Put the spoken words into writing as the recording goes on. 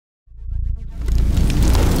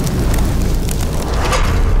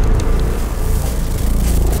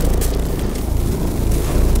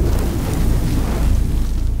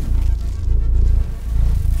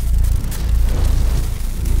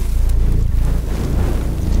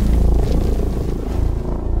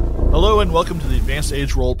everyone. Welcome to the Advanced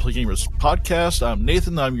Age Role-Play Gamers podcast. I'm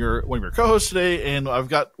Nathan. I'm one of your co-hosts today, and I've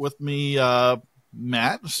got with me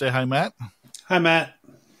Matt. Say hi, Matt. Hi, Matt.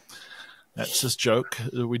 That's just a joke.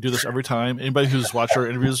 We do this every time. Anybody who's watched our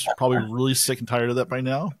interviews is probably really sick and tired of that by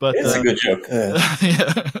now. But it's a good joke.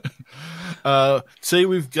 Today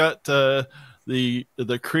we've got the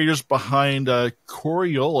creators behind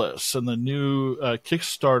Coriolis and the new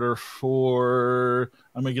Kickstarter for,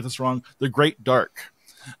 I'm going to get this wrong, The Great Dark.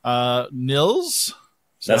 Nils,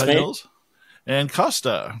 that's me. Nils, and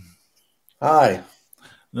Kosta. Hi.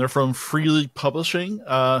 They're from Fria Ligan Publishing.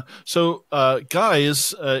 So,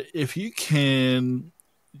 guys, if you can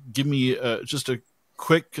give me just a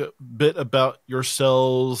quick bit about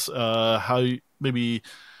yourselves, how you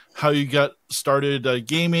got started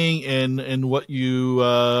gaming, and what you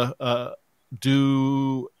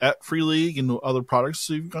do at Fria Ligan and other products.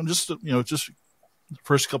 So you've gone just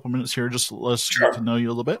first couple minutes here. Just let's get to know you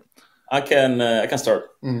a little bit. I can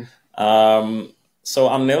start. Mm-hmm. So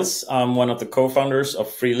I'm Nils. I'm one of the co-founders of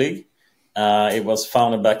Fria Ligan. It was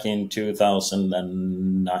founded back in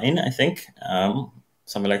 2009, I think,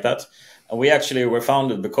 something like that. And we actually were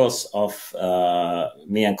founded because of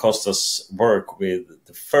me and Kosta's work with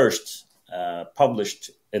the first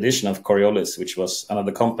published edition of Coriolis, which was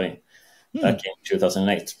another company back in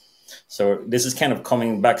 2008. So this is kind of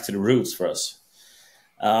coming back to the roots for us.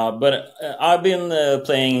 But I've been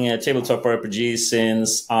playing tabletop RPG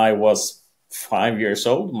since I was 5 years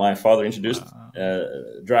old. My father introduced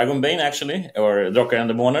Dragonbane, actually, or Drakar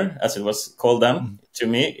and Demoner, as it was called then, to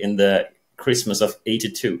me in the Christmas of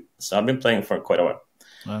 '82. So I've been playing for quite a while.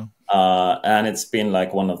 Wow. And it's been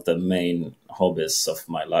like one of the main hobbies of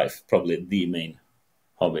my life, probably the main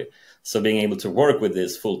hobby. So being able to work with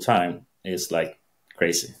this full time is like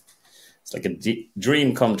crazy. It's like a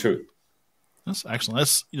dream come true. That's excellent.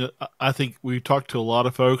 That's I think we talked to a lot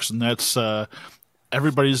of folks, and that's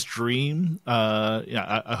everybody's dream.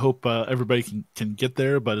 I hope everybody can get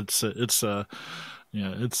there, but there's a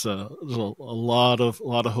lot of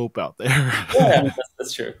hope out there. Yeah,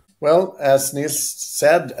 that's true. Well, as Nils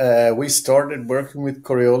said, we started working with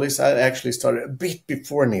Coriolis. I actually started a bit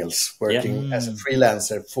before Nils, working as a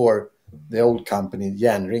freelancer for the old company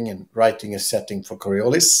Järnring and writing a setting for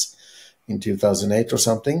Coriolis in 2008 or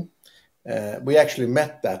something. We actually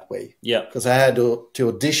met that way. Yeah. Because I had to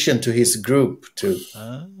audition to his group to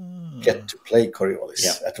get to play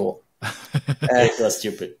Coriolis at all. It was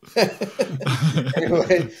stupid.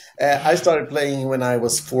 Anyway, I started playing when I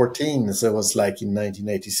was 14, so it was like in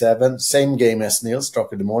 1987. Same game as Nils,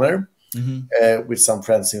 Drakar and Demoner, with some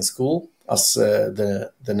friends in school, us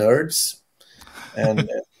the nerds. And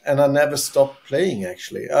I never stopped playing,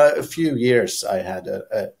 actually. A few years I had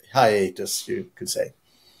a hiatus, you could say.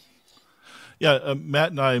 Yeah,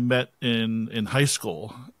 Matt and I met in high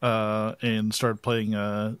school and started playing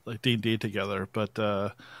like D&D together. But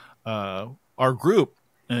our group,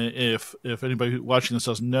 if anybody watching this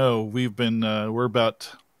doesn't know, we're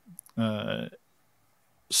about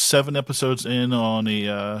 7 episodes in on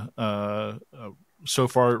so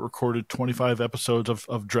far recorded 25 episodes of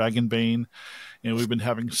Dragonbane, and we've been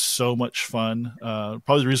having so much fun.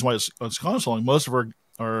 Probably the reason why it's gone so long. Most of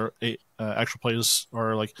our actual plays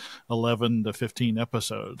are like 11 to 15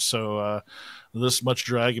 episodes. So this much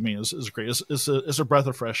Dragonbane is great. It's a breath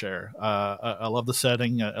of fresh air. I love the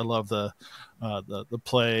setting. I love the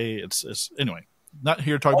play. It's anyway, not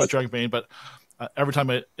here to talk about Dragonbane, but every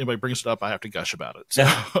time anybody brings it up, I have to gush about it. So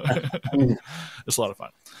it's a lot of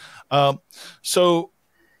fun. So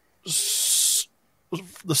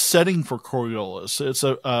the setting for Coriolis,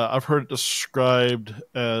 I've heard it described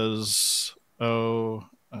as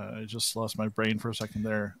I just lost my brain for a second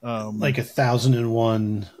there. Like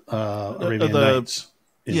 1001 Arabian Nights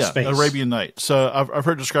in space. Arabian Nights. So I've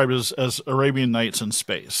heard it described as Arabian Nights in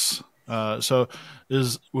space. So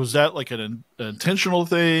was that like an intentional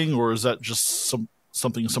thing, or is that just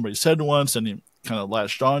something somebody said once and you kind of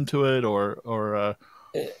latched onto it, or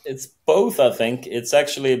It's both, I think. It's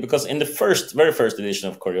actually because in the very first edition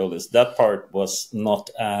of Coriolis, that part was not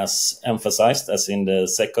as emphasized as in the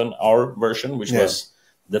second, our version, which was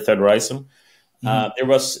the Third Horizon. There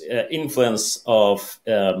was influence of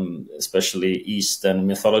especially Eastern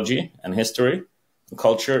mythology and history and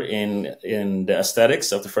culture in the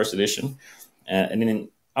aesthetics of the first edition. And in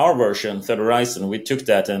our version, Third Horizon, we took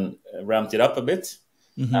that and ramped it up a bit.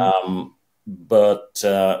 But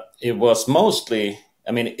it was mostly...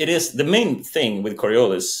 I mean, it is the main thing with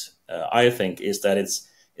Coriolis, I think, is that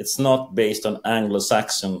it's not based on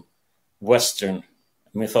Anglo-Saxon Western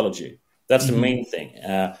mythology. That's the main thing.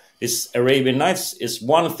 This Arabian Nights is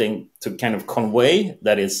one thing to kind of convey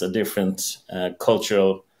that it's a different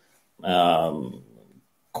cultural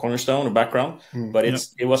cornerstone or background, but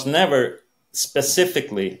it was never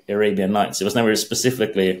specifically Arabian Nights. It was never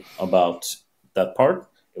specifically about that part.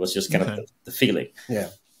 It was just kind of the feeling. Yeah,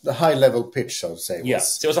 the high level pitch, so to say.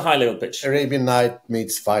 So it was a high level pitch. Arabian Night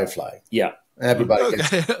meets Firefly. Yeah, everybody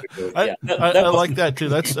gets it. I like that too.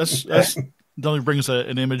 That's definitely brings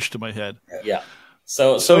an image to my head. Yeah.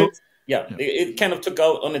 So it kind of took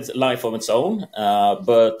out on its life of its own.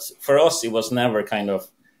 But for us, it was never kind of,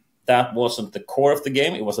 that wasn't the core of the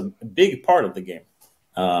game. It was a big part of the game.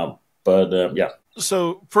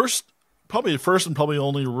 So probably the first and probably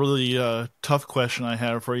only really tough question I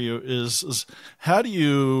have for you is how do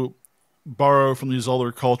you borrow from these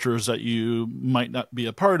other cultures that you might not be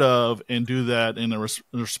a part of and do that in a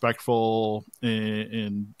respectful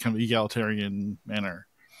and kind of egalitarian manner?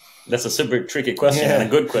 That's a super tricky question and a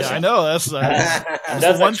good question. Yeah, I know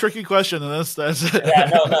that's one tricky question, and that's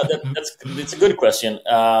it's a good question.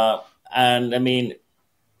 And I mean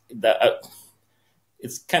that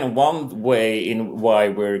it's kind of one way in why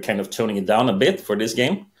we're kind of toning it down a bit for this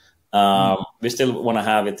game. We still want to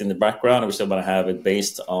have it in the background. We still want to have it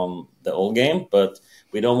based on the old game, but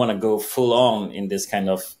we don't want to go full on in this kind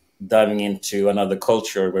of diving into another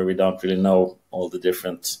culture where we don't really know all the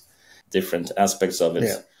different aspects of it.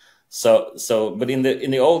 Yeah. So, but in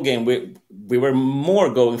the old game, we were more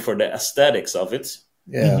going for the aesthetics of it,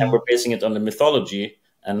 and we're basing it on the mythology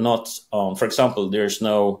and not on. For example, there's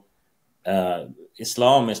no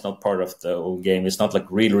Islam is not part of the old game. It's not like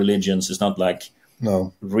real religions. It's not like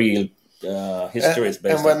real history is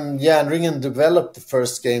based. And when Jan Ringen developed the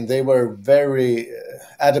first game, they were very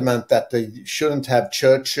adamant that they shouldn't have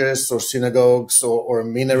churches or synagogues or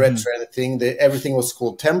minarets or anything. Everything was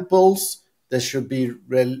called temples. There should be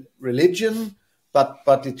religion, but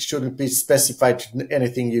it shouldn't be specified to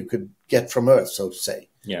anything you could get from Earth, so to say.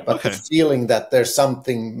 Yeah. But the feeling that there's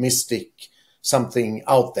something mystic, something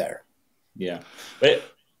out there. Yeah, but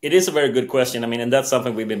it is a very good question. I mean, and that's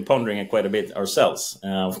something we've been pondering quite a bit ourselves,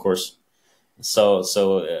 of course.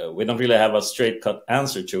 So we don't really have a straight cut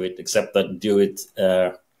answer to it, except that do it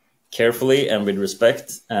carefully and with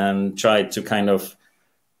respect, and try to kind of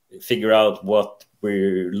figure out what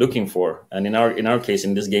we're looking for. And in our case,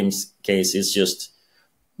 in this game's case, it's just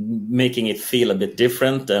making it feel a bit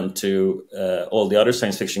different than to all the other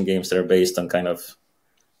science fiction games that are based on kind of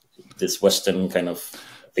this Western kind of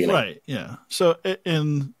feeling. Right. Yeah. So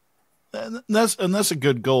and that's a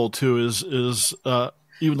good goal too. Is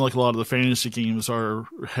even like a lot of the fantasy games are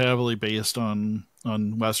heavily based on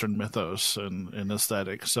Western mythos and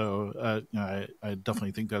aesthetic. So I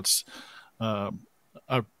definitely think that's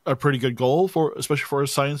a pretty good goal especially for a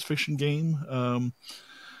science fiction game.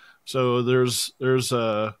 So there's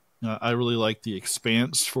I really like the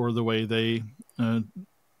Expanse for the way they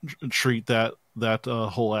treat that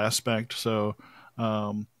whole aspect. So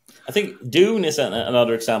I think Dune is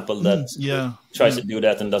another example that tries to do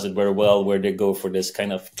that and does it very well, where they go for this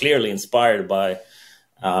kind of clearly inspired by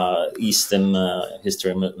Eastern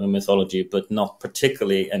history and mythology, but not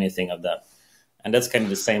particularly anything of that. And that's kind of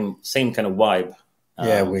the same kind of vibe.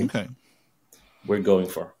 We're going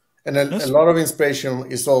for. And a lot of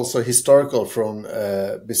inspiration is also historical from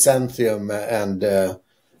Byzantium and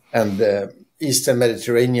Eastern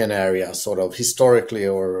Mediterranean area, sort of historically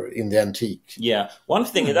or in the antique. Yeah, one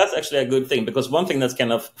thing that's actually a good thing, because one thing that's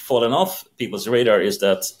kind of fallen off people's radar is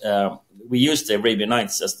that we used the Arabian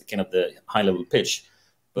Nights as the kind of the high level pitch,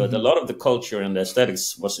 but a lot of the culture and the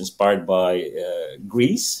aesthetics was inspired by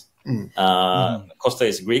Greece. Kosta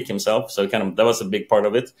is Greek himself, so kind of that was a big part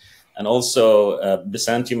of it, and also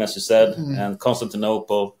Byzantium, as you said, and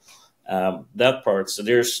Constantinople, that part. So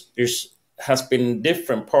there's has been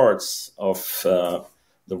different parts of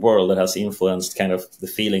the world that has influenced kind of the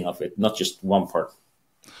feeling of it, not just one part.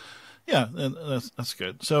 Yeah, and that's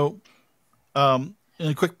good. So, in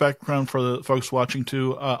a quick background for the folks watching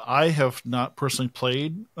too, I have not personally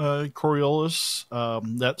played Coriolis.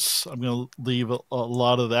 I'm going to leave a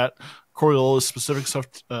lot of that Coriolis specific stuff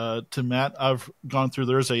to Matt. I've gone through.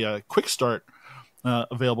 There's a quick start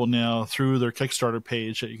available now through their Kickstarter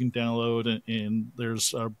page that you can download, and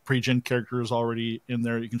there's pre-gen characters already in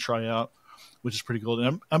there you can try out, which is pretty cool.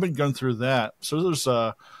 And I've been going through that. So there's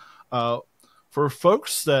for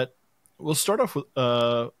folks that we'll start off with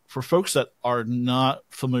for folks that are not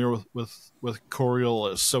familiar with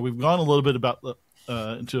Coriolis. So we've gone a little bit about the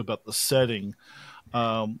setting.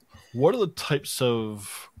 What are the types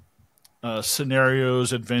of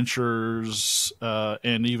scenarios, adventures,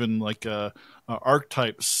 and even like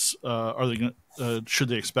archetypes should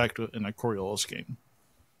they expect in a Coriolis game?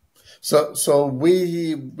 So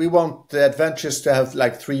we want the adventures to have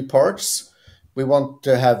like 3 parts. We want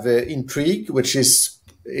to have intrigue, which is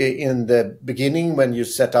in the beginning when you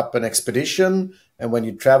set up an expedition and when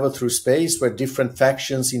you travel through space, where different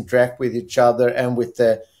factions interact with each other and with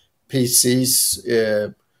the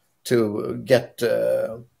PCs to get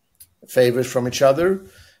favors from each other.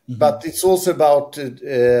 Mm-hmm. But it's also about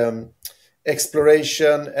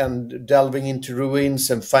exploration and delving into ruins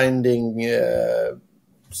and finding,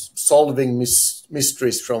 solving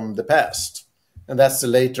mysteries from the past. And that's the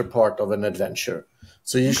later part of an adventure.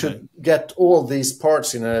 So you should get all these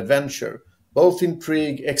parts in an adventure, both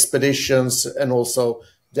intrigue, expeditions, and also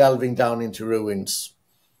delving down into ruins.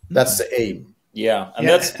 That's the aim. Yeah.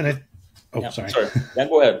 And sorry. Yeah,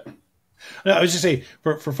 go ahead. No, I was just saying,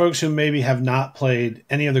 for folks who maybe have not played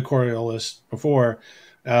any of the Coriolis before,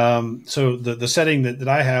 so the setting that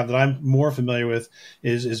I have that I'm more familiar with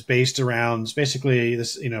is based around basically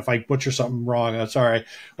this, if I butcher something wrong, I'm sorry.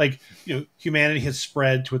 Like, humanity has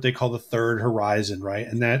spread to what they call the third horizon, right?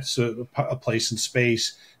 And that's a place in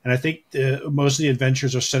space. And I think most of the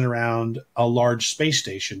adventures are centered around a large space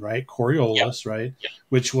station, right? Coriolis, right? Yep.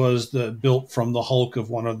 Which was built from the hulk of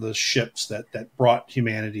one of the ships that brought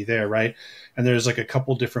humanity there, right? And there's like a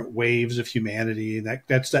couple different waves of humanity, and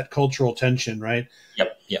that's that cultural tension, right?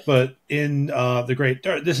 Yep. But in the Great,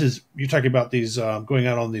 you're talking about these going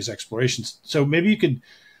out on these explorations. So maybe you could.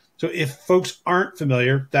 So if folks aren't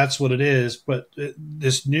familiar, that's what it is. But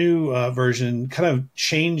this new version kind of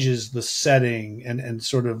changes the setting and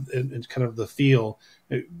sort of and kind of the feel.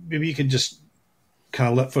 Maybe you can just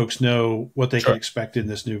kind of let folks know what they can expect in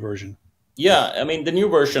this new version. Yeah, I mean, the new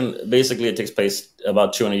version basically takes place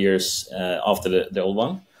about 200 years after the old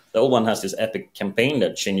one. The old one has this epic campaign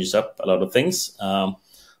that changes up a lot of things.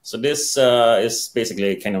 So this is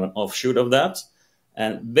basically kind of an offshoot of that.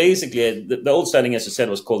 And basically, the old setting, as you said,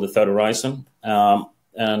 was called the Third Horizon.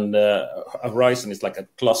 And a horizon is like a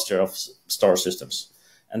cluster of star systems.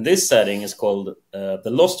 And this setting is called the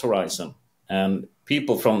Lost Horizon. And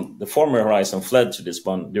people from the former horizon fled to this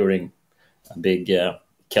one during a big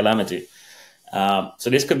calamity. So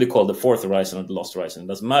this could be called the Fourth Horizon or the Lost Horizon. It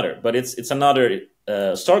doesn't matter. But it's another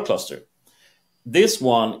star cluster. This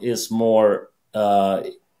one is more...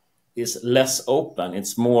 is less open,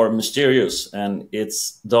 it's more mysterious, and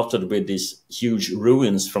it's dotted with these huge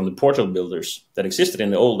ruins from the portal builders that existed in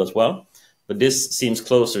the old as well. But this seems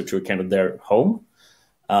closer to kind of their home.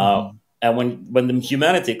 And when the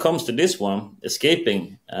humanity comes to this one,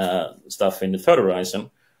 escaping stuff in the Third Horizon,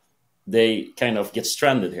 they kind of get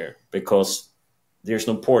stranded here because there's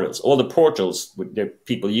no portals. All the portals that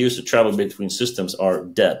people use to travel between systems are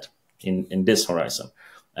dead in this horizon.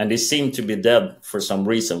 And they seem to be dead for some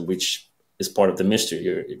reason, which is part of the mystery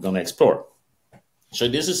you're going to explore. So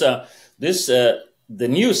the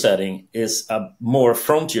new setting is a more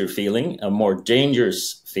frontier feeling, a more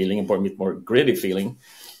dangerous feeling, a bit more gritty feeling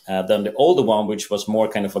than the older one, which was more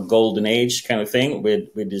kind of a golden age kind of thing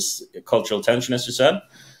with this cultural tension, as you said.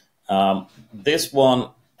 This one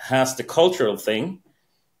has the cultural thing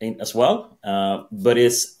as well, but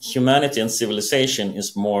its humanity and civilization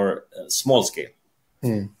is more small scale.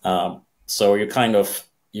 So you kind of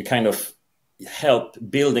help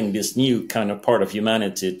building this new kind of part of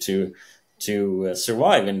humanity to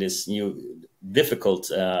survive in this new difficult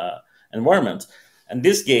environment. And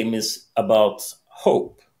this game is about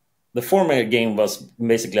hope. The former game was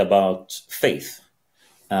basically about faith,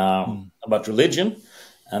 about religion,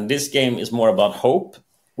 and this game is more about hope,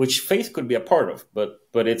 which faith could be a part of,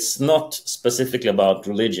 but it's not specifically about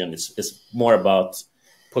religion. It's more about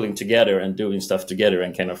pulling together and doing stuff together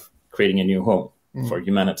and kind of creating a new home for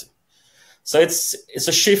humanity. So it's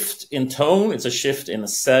a shift in tone. It's a shift in a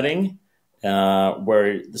setting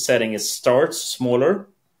where the setting starts smaller,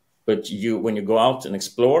 but when you go out and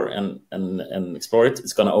explore and explore it,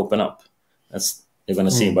 it's going to open up. You're going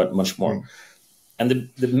to see about much more. And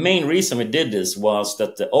the main reason we did this was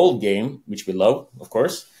that the old game, which we love, of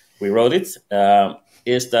course, we wrote it,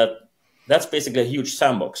 is that's basically a huge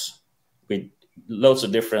sandbox with loads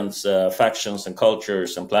of different factions and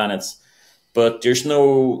cultures and planets, but there's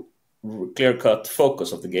no clear-cut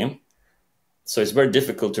focus of the game. So it's very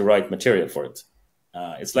difficult to write material for it.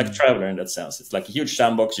 It's like Traveler in that sense. It's like a huge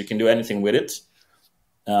sandbox. You can do anything with it,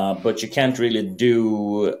 but you can't really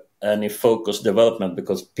do any focused development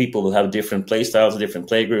because people will have different play styles, different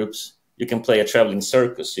play groups. You can play a traveling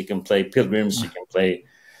circus. You can play pilgrims. You can play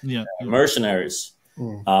mercenaries.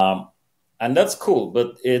 And that's cool,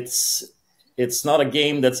 but it's not a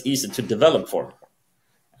game that's easy to develop for.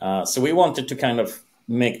 So we wanted to kind of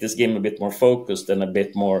make this game a bit more focused and a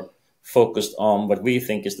bit more focused on what we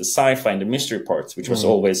think is the sci-fi and the mystery parts, which was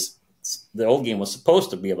always, the old game was supposed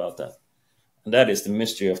to be about that. And that is the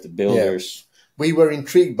mystery of the builders, we were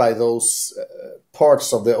intrigued by those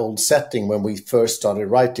parts of the old setting when we first started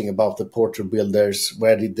writing about the portal builders.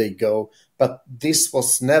 Where did they go? But this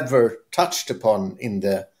was never touched upon in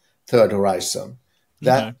the Third Horizon.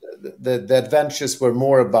 That the adventures were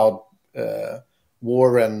more about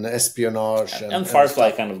war and espionage and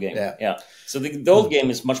Firefly kind of game. Yeah. So the old game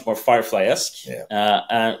is much more Firefly-esque.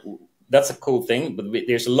 And that's a cool thing. But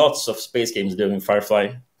there's lots of space games doing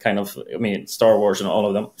Firefly kind of. I mean, Star Wars and all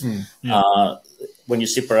of them. When you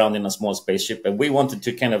zip around in a small spaceship, and we wanted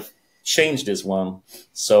to kind of change this one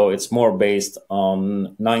so it's more based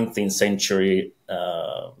on 19th century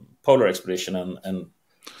polar expedition and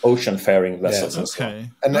ocean faring vessels.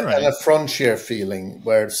 And a frontier feeling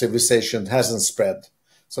where civilization hasn't spread.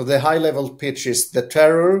 So the high level pitch is the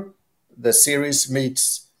Terror, the series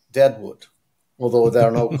meets Deadwood, although there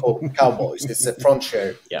are no cowboys. It's a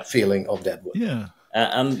frontier feeling of Deadwood.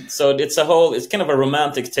 And so it's kind of a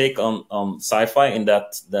romantic take on sci-fi in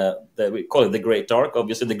that we call it the Great Dark.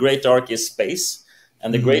 Obviously, the Great Dark is space,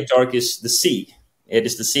 and the Great Dark is the sea. It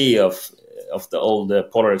is the sea of the old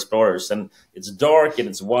polar explorers, and it's dark and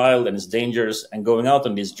it's wild and it's dangerous. And going out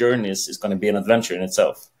on these journeys is going to be an adventure in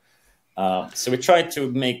itself. So we tried to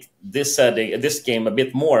make this game a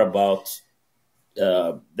bit more about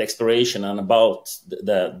the exploration and about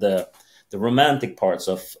the romantic parts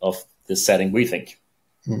of this setting, we think.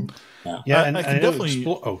 I can definitely.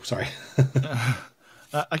 Sorry.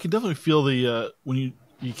 I can definitely feel the when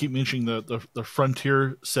you keep mentioning the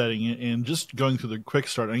frontier setting and just going through the quick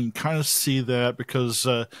start. I can kind of see that because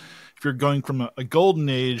if you're going from a golden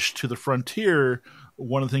age to the frontier,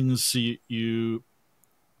 one of the things you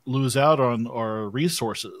lose out on are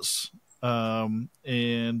resources,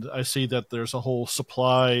 and I see that there's a whole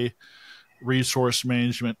supply resource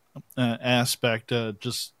management aspect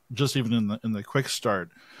just even in the quick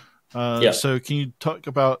start. So can you talk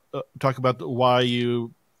about why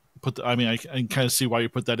you put I can kind of see why you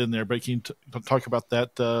put that in there, but can you talk about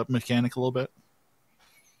that mechanic a little bit?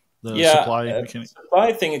 The supply mechanic.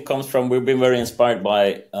 Supply thing, it comes from, we've been very inspired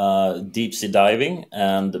by deep sea diving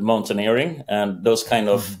and mountaineering and those kind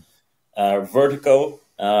of vertical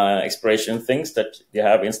exploration things that you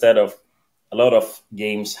have instead of a lot of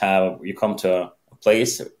games have. You come to a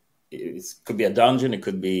place. It could be a dungeon, it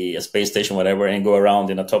could be a space station, whatever, and go around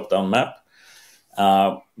in a top-down map.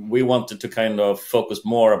 We wanted to kind of focus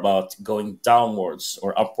more about going downwards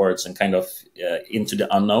or upwards and kind of into the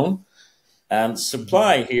unknown. And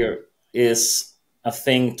supply here is a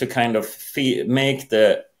thing to kind of make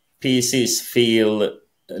the PCs feel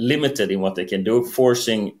limited in what they can do,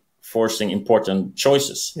 forcing important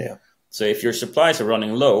choices. So if your supplies are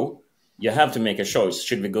running low, you have to make a choice.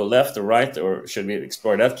 Should we go left or right, or should we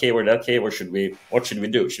explore that cave, or what should we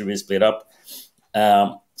do? Should we split up?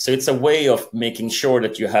 So it's a way of making sure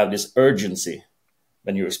that you have this urgency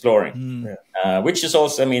when you're exploring, which is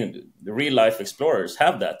also, the real life explorers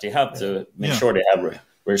have that. They have to make sure they have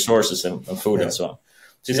resources and food and so on.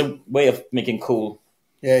 So it's a way of making cool.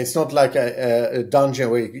 Yeah, it's not like a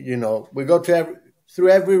dungeon where, we go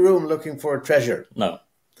through every room looking for a treasure. No.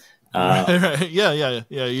 You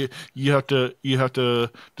have to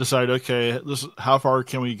decide. Okay, how far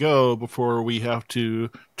can we go before we have to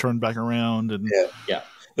turn back around? And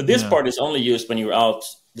but this part is only used when you're out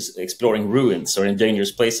exploring ruins or in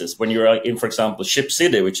dangerous places. When you're in, for example, Ship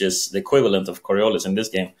City, which is the equivalent of Coriolis in this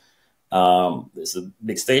game, it's a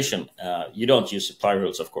big station. You don't use supply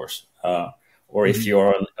rules, of course. Or if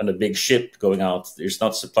you're on a big ship going out, there's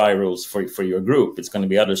not supply rules for your group. It's going to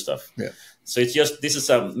be other stuff. So it's just, this is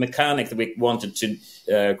a mechanic that we wanted to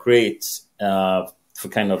create for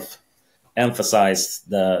kind of emphasize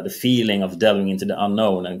the feeling of delving into the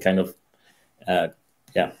unknown and kind of,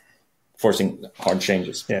 forcing hard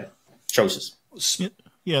choices.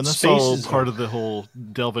 Yeah, and that's all part of the whole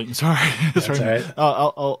delving. Sorry, that's all right.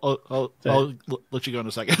 I'll let you go in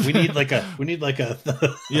a second. We need like a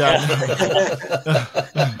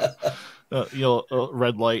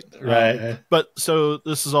red light, right? But so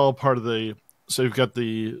this is all part of the. So you've got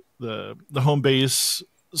the home base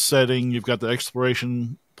setting, you've got the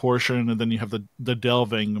exploration portion, and then you have the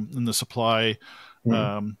delving and the supply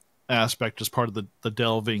aspect as part of the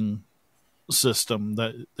delving system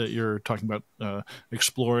that you're talking about,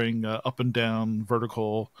 exploring up and down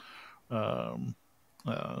vertical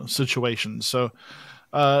situations. So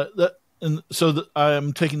I'm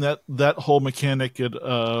taking that whole mechanic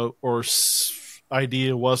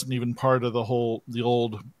idea wasn't even part of the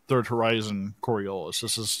old Third Horizon Coriolis.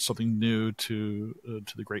 This is something new to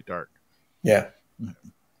the Great Dark.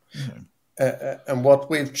 And what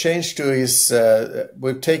we've changed to is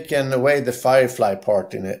we've taken away the Firefly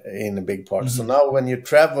part in a big part. So now when you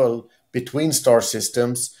travel between star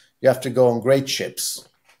systems, you have to go on great ships.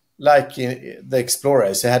 Like in the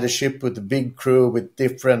Explorers, they had a ship with a big crew with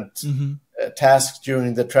different tasks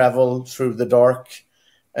during the travel through the dark.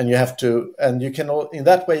 And you have to, and you can, in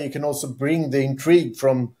that way, you can also bring the intrigue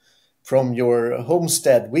from your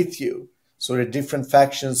homestead with you. So the different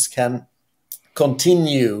factions can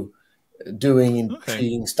continue doing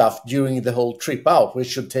intriguing stuff during the whole trip out, which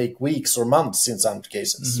should take weeks or months in some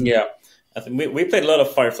cases. Yeah. I think we played a lot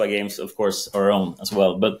of Firefly games, of course, our own as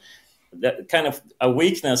well. But that kind of a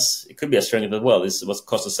weakness, it could be a strength as well. This is what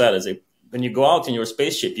Costa said, is when you go out in your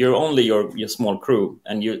spaceship, you're only your small crew,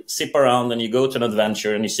 and you zip around and you go to an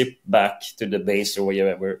adventure and you zip back to the base or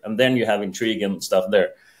wherever, and then you have intrigue and stuff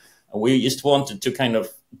there. And we just wanted to kind of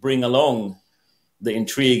bring along the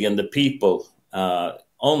intrigue and the people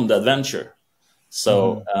on the adventure.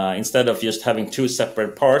 So instead of just having two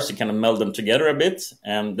separate parts, you kind of meld them together a bit,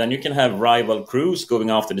 and then you can have rival crews going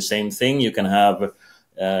after the same thing. You can have,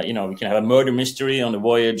 you can have a murder mystery on the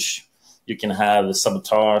voyage. You can have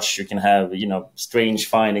sabotage. You can have, strange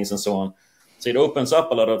findings and so on. So it opens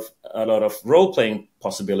up a lot of role-playing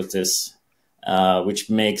possibilities, which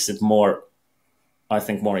makes it more, I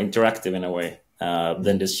think, more interactive in a way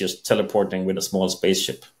than just teleporting with a small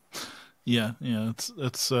spaceship. Yeah.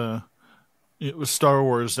 It was Star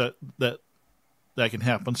Wars that can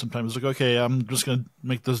happen sometimes. It's like, okay, I'm just going to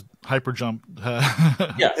make this hyper jump.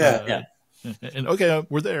 Yeah. And okay,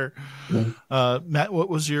 we're there. Matt, what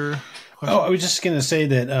was your question? I was just going to say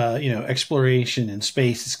that exploration in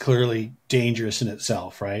space is clearly dangerous in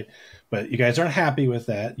itself, right? But you guys aren't happy with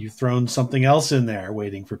that. You've thrown something else in there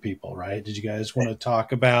waiting for people, right? Did you guys want to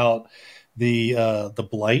talk about the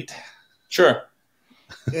blight? Sure.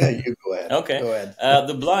 Yeah, you go ahead. Okay. Go ahead.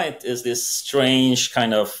 The blight is this strange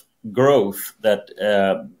kind of growth that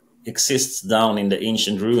exists down in the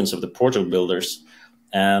ancient ruins of the portal builders.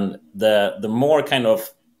 And the more kind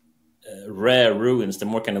of rare ruins, the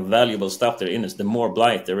more kind of valuable stuff there is, the more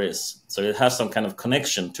blight there is. So it has some kind of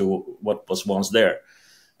connection to what was once there.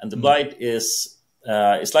 And the blight is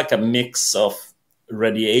it's like a mix of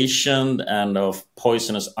radiation and of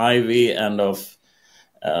poisonous ivy and of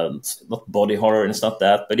not body horror, and it's not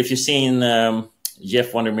that. But if you've seen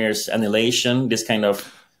Jeff Vandermeer's Annihilation, this kind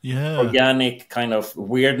of organic kind of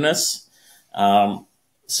weirdness.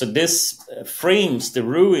 So this frames the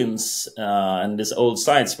ruins and these old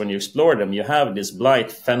sites. When you explore them, you have this blight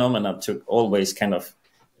phenomena to always kind of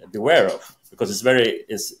beware of, because it's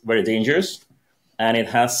very dangerous, and it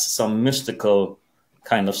has some mystical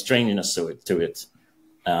kind of strangeness to it.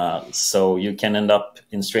 So you can end up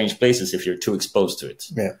in strange places if you're too exposed to it.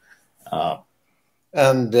 Yeah.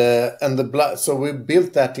 And the blight, so we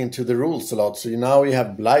built that into the rules a lot. So now you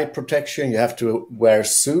have blight protection. You have to wear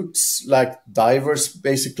suits like divers,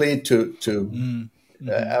 basically, to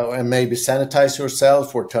and maybe sanitize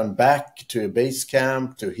yourself or turn back to a base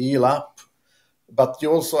camp to heal up. But you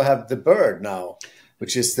also have the bird now,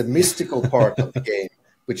 which is the mystical part of the game,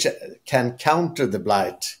 which can counter the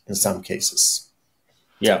blight in some cases.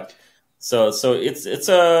 Yeah. So it's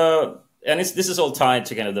a. And this is all tied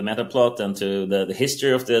to kind of the meta plot and to the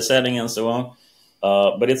history of the setting and so on.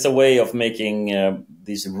 But it's a way of making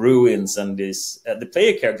these ruins and the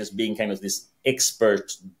player characters being kind of these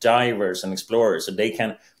expert divers and explorers. So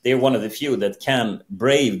they're one of the few that can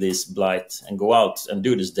brave this blight and go out and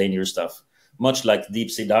do this dangerous stuff, much like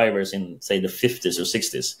deep sea divers in, say, the 50s or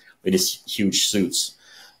 60s with these huge suits.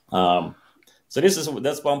 So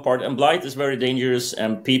that's one part, and blight is very dangerous.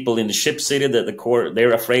 And people in the ship city,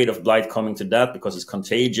 they're afraid of blight coming to that because it's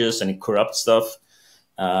contagious and it corrupts stuff.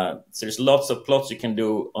 So there's lots of plots you can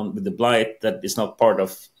do with the blight that is not part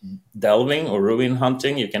of delving or ruin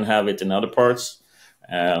hunting. You can have it in other parts.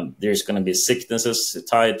 There's going to be sicknesses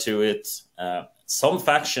tied to it. Some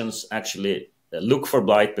factions actually look for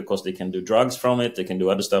blight because they can do drugs from it. They can do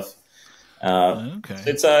other stuff. Okay.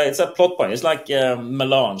 It's a plot point. It's like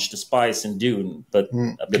Melange, the spice in Dune, but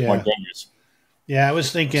a bit more dangerous. Yeah, I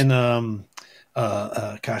was thinking, whatever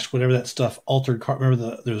that stuff,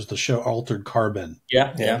 remember there was the show Altered Carbon.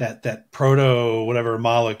 Yeah. That proto whatever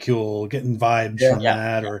molecule, getting vibes from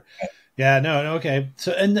that, or okay.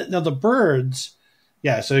 So now the birds,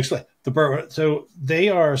 So explain the bird. So they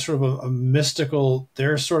are sort of a mystical.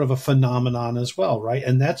 They're sort of a phenomenon as well, right?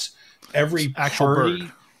 And that's every actual party.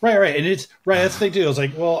 Bird. Right, and it's right. That's the thing too. It's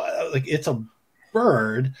like, well, like it's a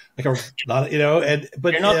bird, like a lot,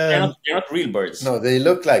 but they're not real birds. No, they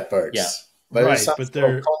look like birds. Yeah, but right. It's some But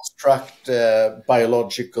sort of construct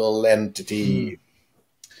biological entity.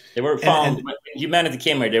 They were found when humanity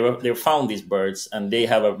came here. They found these birds, and they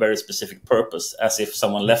have a very specific purpose, as if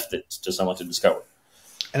someone left it to someone to discover.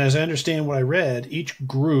 And as I understand what I read, each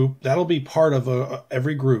group, that'll be part of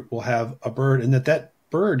every group will have a bird, and that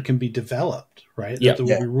bird can be developed, right? Yeah. That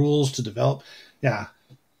there will be rules to develop. Yeah.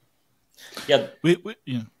 Yeah.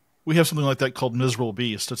 We have something like that called Miserable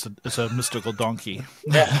Beast. It's a mystical donkey.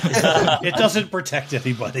 It doesn't protect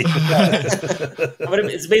anybody. But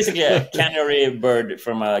it's basically a canary bird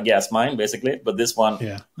from a gas mine, basically. But this one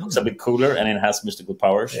is a bit cooler, and it has mystical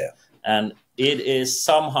powers. Yeah. And it is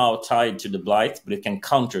somehow tied to the blight, but it can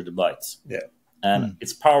counter the blight. Yeah. And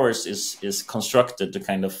its powers is constructed to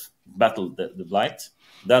kind of battle the blight.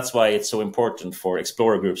 That's why it's so important for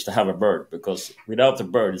explorer groups to have a bird, because without the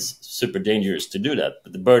bird, it's super dangerous to do that.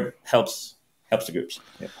 But the bird helps the groups.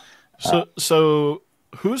 Yeah. So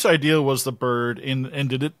whose idea was the bird, and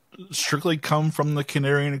did it strictly come from the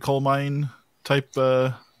canary in a coal mine type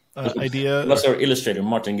idea? It was our illustrator,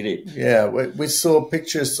 Martin Grid. Yeah, we saw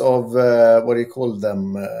pictures of, what do you call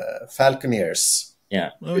them, falconeers.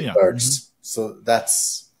 Yeah. With birds. Mm-hmm. So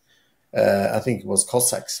that's... I think it was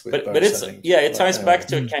Cossacks. With but it's it ties back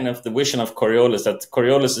to kind of the vision of Coriolis. That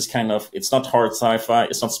Coriolis is kind of, it's not hard sci-fi,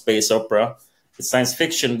 it's not space opera, it's science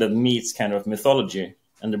fiction that meets kind of mythology.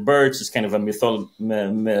 And the birds is kind of a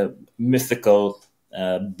mythical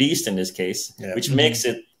beast in this case, which makes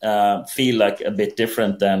it feel like a bit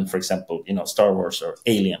different than, for example, Star Wars or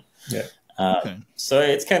Alien. Yeah. So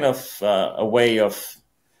it's kind of a way of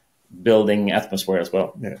building atmosphere as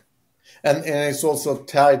well. Yeah. And it's also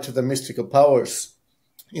tied to the mystical powers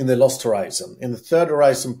in the Lost Horizon. In the Third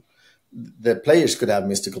Horizon, the players could have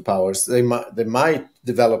mystical powers. They might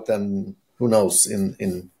develop them, who knows,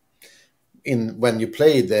 in when you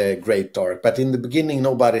play the Great Dark. But in the beginning,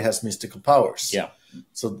 nobody has mystical powers. Yeah.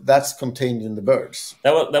 So that's contained in the birds.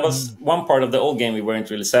 That was one part of the old game we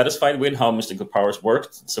weren't really satisfied with, how mystical powers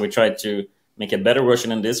worked. So we tried to make a better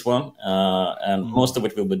version in this one, and most of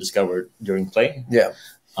it will be discovered during play. Yeah.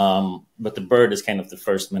 But the bird is kind of the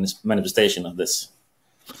first manifestation of this.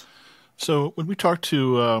 So when we talked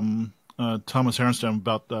to Thomas Herenstam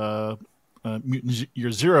about Mutant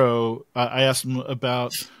Year Zero, I asked him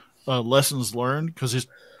about lessons learned, because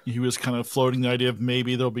he was kind of floating the idea of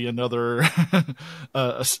maybe there'll be another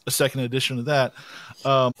a second edition of that.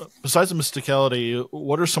 Besides the mysticality,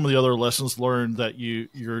 what are some of the other lessons learned that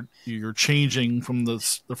you're changing from the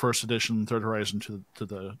first edition, Third Horizon, to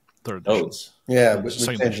the third edition? Loads. Yeah, we're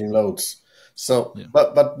changing loads. So,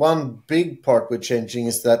 but one big part we're changing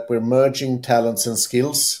is that we're merging talents and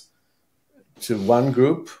skills to one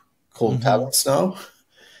group called talents now,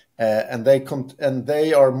 and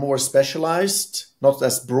they are more specialized, not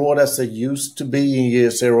as broad as they used to be in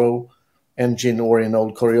Year Zero engine or in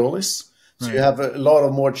old Coriolis. So you have a lot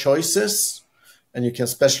of more choices, and you can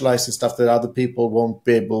specialize in stuff that other people won't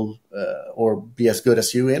be able or be as good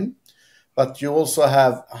as you in. But you also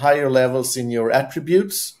have higher levels in your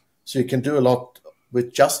attributes, so you can do a lot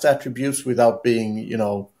with just attributes without being,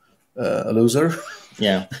 a loser.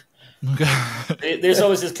 Yeah. There's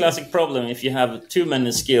always this classic problem. If you have too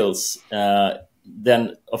many skills,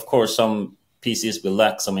 then, of course, some PCs will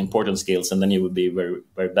lack some important skills, and then you would be very,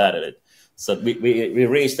 very bad at it. So we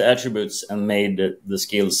raised the attributes and made the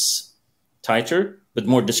skills tighter, but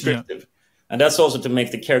more descriptive. Yeah. And that's also to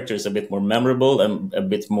make the characters a bit more memorable and a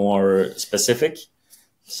bit more specific.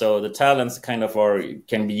 So the talents kind of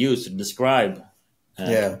can be used to describe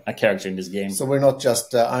a character in this game. So we're not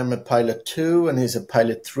just, I'm a pilot 2 and he's a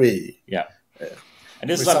pilot 3. Yeah. And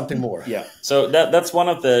this is something more. Yeah. So that's one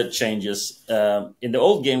of the changes. In the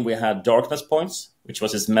old game, we had darkness points, which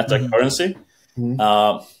was its meta currency.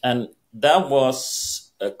 And that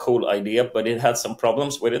was a cool idea, but it had some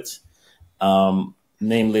problems with it.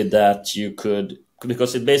 Namely that you could,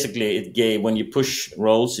 because it gave, when you push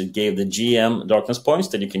rolls, it gave the GM darkness points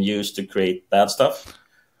that you can use to create bad stuff.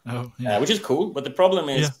 Which is cool. But the problem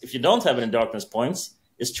is, if you don't have any darkness points,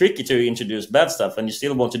 it's tricky to introduce bad stuff, and you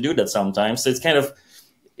still want to do that sometimes. So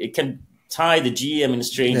it can tie the GM in a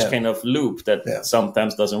strange kind of loop that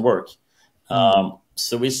sometimes doesn't work.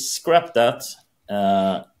 So we scrapped that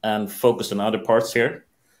and focused on other parts here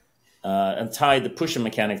and tied the pushing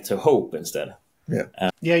mechanic to hope instead.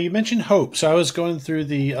 Yeah, you mentioned hope. So I was going through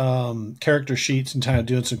the character sheets and kind of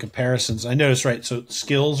doing some comparisons. I noticed, so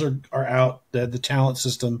skills are out, the talent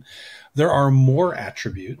system. There are more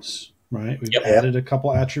attributes, right? We've added a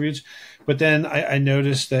couple attributes. But then I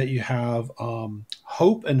noticed that you have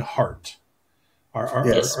hope and heart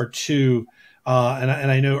are two.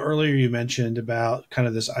 And I know earlier you mentioned about kind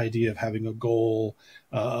of this idea of having a goal,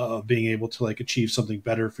 of being able to achieve something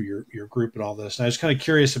better for your group and all this. And I was kind of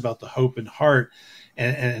curious about the hope and heart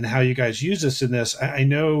and how you guys use this in this. I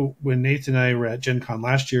know when Nathan and I were at Gen Con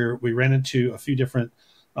last year, we ran into a few different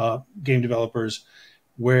game developers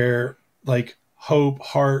where like hope,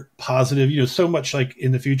 heart, positive, so much like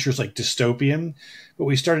in the future is like dystopian, but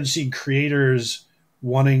we started seeing creators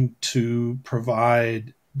wanting to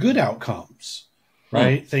provide good outcomes,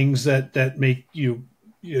 right? Things that make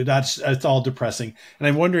that's all depressing. And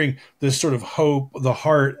I'm wondering, this sort of hope, the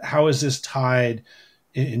heart, how is this tied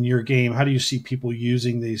in your game? How do you see people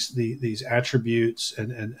using these attributes,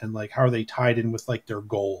 and like, how are they tied in with like their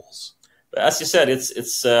goals? As you said,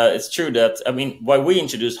 it's true that, I mean, why we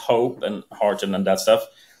introduce hope and heart and that stuff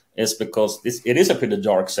is because it is a pretty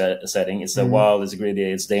dark setting. It's a wild, it's gritty,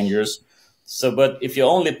 it's dangerous. So, but if you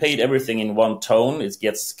only paid everything in one tone, it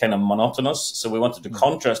gets kind of monotonous. So we wanted to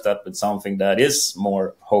contrast that with something that is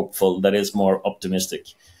more hopeful, that is more optimistic.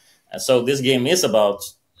 So this game is about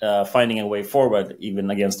finding a way forward, even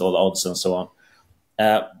against all odds and so on.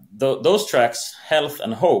 Those tracks, health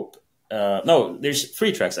and hope. No, there's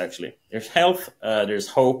 3 tracks actually. There's health, there's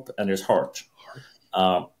hope, and there's heart.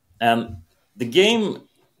 And the game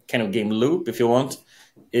loop, if you want,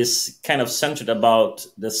 is kind of centered about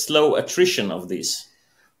the slow attrition of these.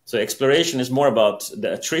 So exploration is more about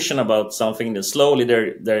the attrition, about something that slowly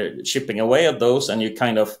they're chipping away at those, and you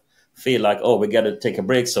kind of feel like, oh, we got to take a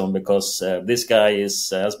break soon because this guy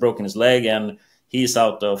has broken his leg and he's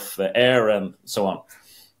out of air and so on.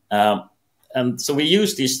 And so we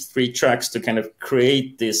use these 3 tracks to kind of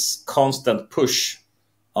create this constant push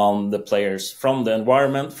on the players from the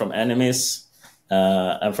environment, from enemies,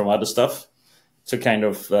 and from other stuff, to kind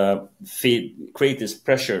of create this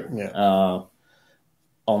pressure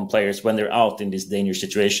on players when they're out in these dangerous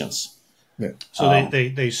situations. Yeah. So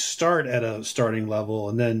they start at a starting level,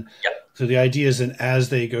 and then so the idea is, that as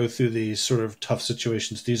they go through these sort of tough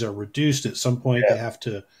situations, these are reduced. At some point, they have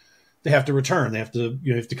to return. They have to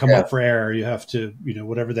have to come up for air. You have to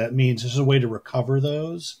whatever that means. There's a way to recover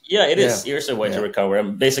those. Yeah, it is. Here's a way to recover.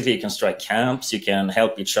 And basically, you can strike camps. You can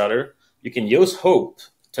help each other. You can use hope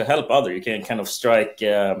to help others. You can kind of strike,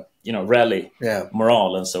 rally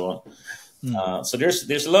morale and so on. So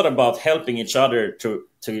there's a lot about helping each other to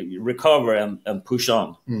recover and push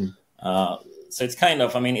on. So it's kind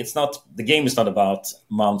of, I mean, the game is not about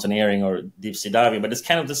mountaineering or deep sea diving, but it's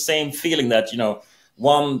kind of the same feeling that,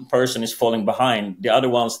 one person is falling behind, the other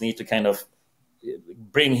ones need to kind of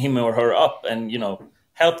bring him or her up and,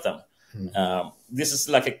 help them. This is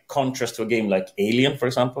like a contrast to a game like Alien, for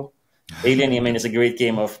example. Alien, I mean, is a great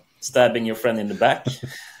game of stabbing your friend in the back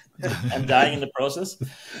and dying in the process.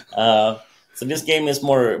 So this game is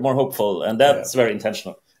more hopeful, and that's very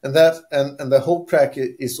intentional. And and the hope track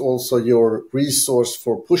is also your resource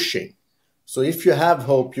for pushing. So if you have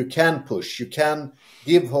hope, you can push. You can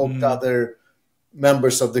give hope to other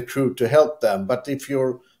members of the crew to help them. But if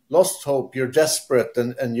you're lost hope, you're desperate,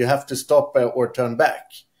 and you have to stop or turn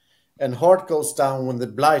back. And heart goes down when the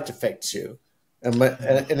blight affects you. And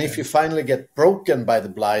if you finally get broken by the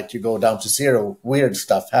blight, you go down to 0. Weird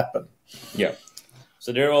stuff happen. Yeah.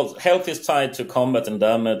 So health is tied to combat and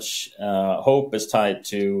damage. Hope is tied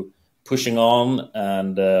to pushing on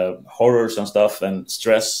and horrors and stuff and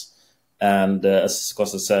stress. And as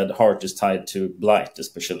Kosta said, heart is tied to blight,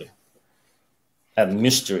 especially. And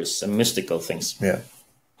mysteries and mystical things. Yeah.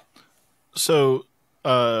 So,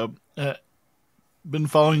 been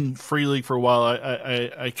following Free League for a while.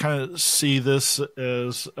 I kind of see this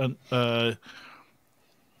as the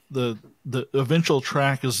eventual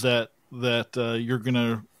track is that you're going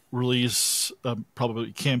to release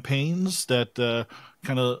probably campaigns that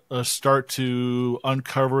kind of start to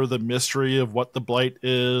uncover the mystery of what the blight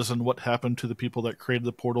is and what happened to the people that created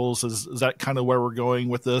the portals. Is that kind of where we're going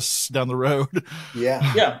with this down the road?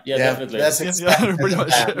 Yeah, definitely. That's exactly pretty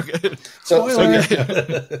much. Okay. So you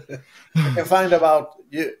can find about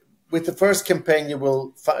with the first campaign, you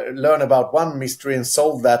will learn about one mystery and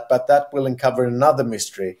solve that, but that will uncover another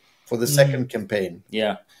mystery for the second campaign.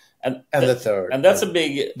 Yeah. And the third. And that's a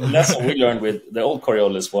big lesson we learned with the old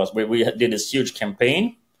Coriolis was where we did this huge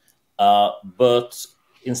campaign, but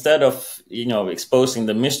instead of exposing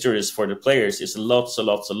the mysteries for the players, it's lots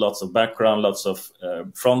of background, lots of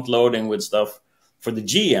front loading with stuff for the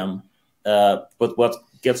GM. But what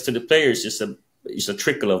gets to the players is a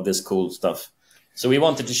trickle of this cool stuff. So we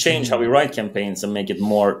wanted to change how we write campaigns and make it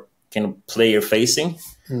more kind of player facing.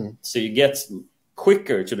 So you get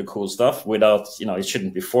quicker to the cool stuff without, it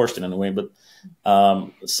shouldn't be forced in any way. But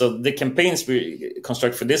so the campaigns we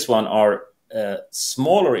construct for this one are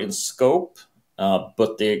smaller in scope,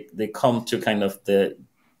 but they come to kind of the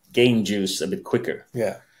game juice a bit quicker.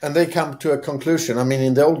 Yeah, and they come to a conclusion. I mean,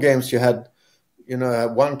 in the old games, you had,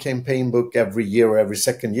 one campaign book every year or every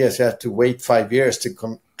second year. So you had to wait 5 years to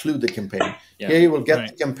conclude the campaign. Here you will get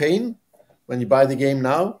the campaign, When you buy the game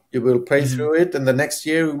now, you will play through it, and the next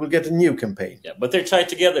year we will get a new campaign. Yeah, but they're tied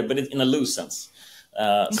together, but in a loose sense.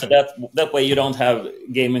 So that way you don't have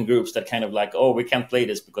gaming groups that kind of like, oh, we can't play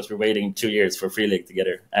this because we're waiting 2 years for Fria Ligan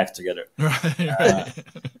to act together. Right.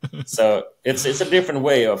 So it's a different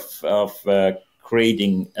way of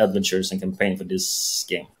creating adventures and campaign for this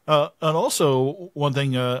game. And also, one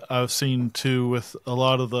thing I've seen too with a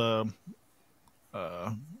lot of the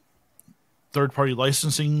third-party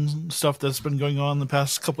licensing stuff that's been going on the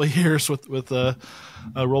past couple of years with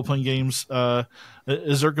role-playing games.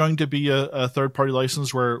 Is there going to be a third-party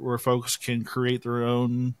license where folks can create their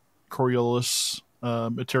own Coriolis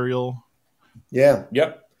material? Yeah.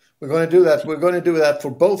 Yep. We're going to do that. We're going to do that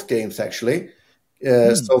for both games, actually.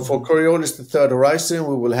 So for Coriolis, the Third Horizon,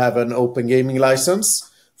 we will have an open gaming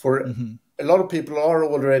license. For a lot of people are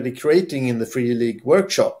already creating in the Fria Ligan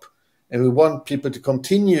workshop, and we want people to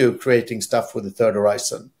continue creating stuff for the Third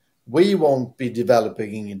Horizon. We won't be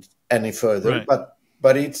developing it any further, right.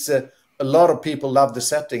 but it's a lot of people love the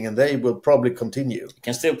setting, and they will probably continue. You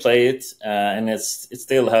can still play it, and it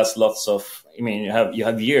still has lots of. I mean, you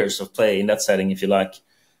have years of play in that setting if you like.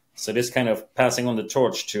 So this kind of passing on the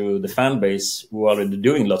torch to the fan base who are already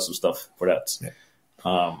doing lots of stuff for that.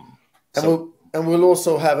 Yeah. And we'll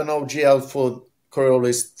also have an OGL for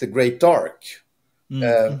Coriolis, The Great Dark.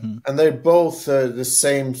 And they're both the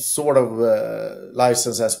same sort of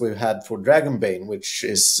license as we've had for Dragonbane, which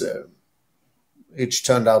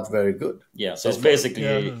turned out very good. Yeah, so it's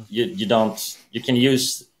basically you can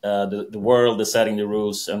use the world, the setting, the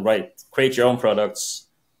rules, and create your own products.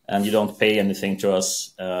 And you don't pay anything to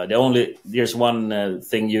us. There's one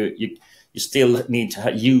thing you still need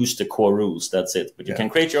to use the core rules. That's it. But you can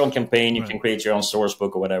create your own campaign. You can create your own source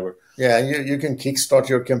book or whatever. Yeah, and you can kickstart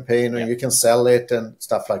your campaign and you can sell it and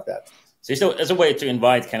stuff like that. So it's a way to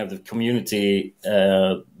invite kind of the community,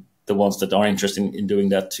 the ones that are interested in doing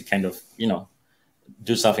that, to kind of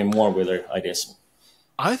do something more with their ideas.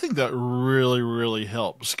 I think that really, really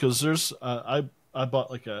helps because there's I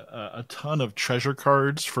bought like a ton of treasure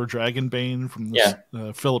cards for Dragonbane from this,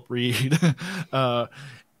 Philip Reed,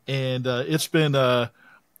 and it's been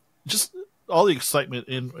just all the excitement.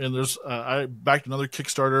 And there's I backed another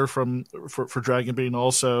Kickstarter for Dragonbane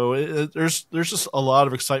also. There's just a lot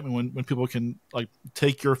of excitement when people can like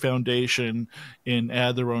take your foundation and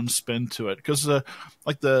add their own spin to it because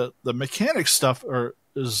like the mechanics stuff and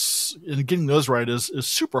getting those right is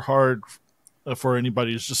super hard for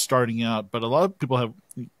anybody who's just starting out, but a lot of people have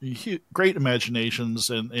great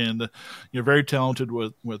imaginations and you're very talented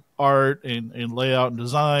with art and layout and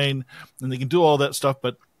design, and they can do all that stuff.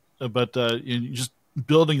 But just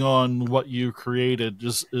building on what you created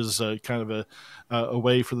just is kind of a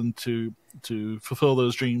way for them to fulfill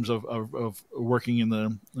those dreams of working in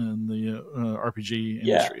the RPG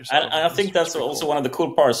industry. So and I think that's also cool. One of the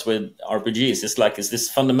cool parts with RPGs. It's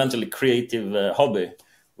this fundamentally creative hobby.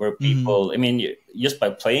 Where people, I mean, just by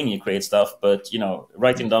playing, you create stuff, but,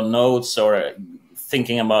 writing down notes or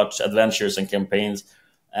thinking about adventures and campaigns.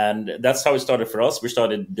 And that's how it started for us. We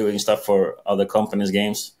started doing stuff for other companies'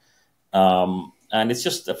 games. And it's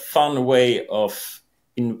just a fun way of,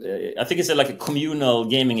 I think it's like a communal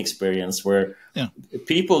gaming experience where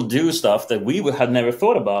people do stuff that we had never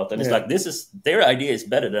thought about. And it's like, their idea is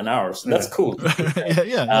better than ours. That's cool.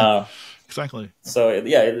 Exactly. So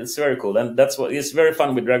it's very cool, and that's what it's very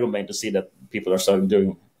fun with Dragonbane to see that people are starting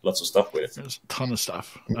doing lots of stuff with it. There's a ton of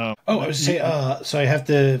stuff. I was say so I have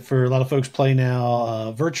to, for a lot of folks, play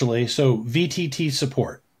now virtually. So VTT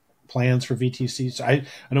support plans for VTC. So I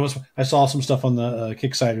know I saw some stuff on the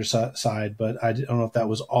Kickstarter side, but I don't know if that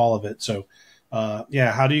was all of it. So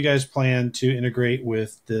how do you guys plan to integrate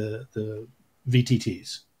with the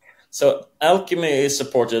VTTs? So Alchemy is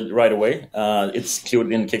supported right away. It's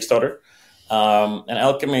included in Kickstarter. And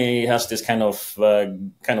Alchemy has this kind of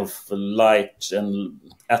light and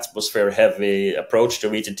atmosphere-heavy approach to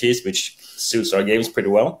VTTs, which suits our games pretty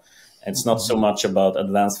well. It's not so much about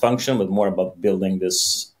advanced function, but more about building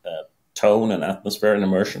this tone and atmosphere and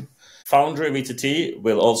immersion. Foundry VTT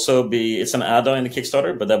will also it's an add-on in the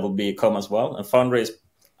Kickstarter, but that will come as well. And Foundry is,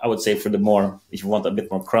 I would say, if you want a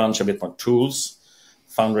bit more crunch, a bit more tools,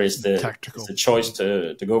 Foundry is the choice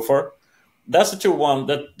to go for. That's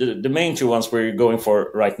the main two ones we're going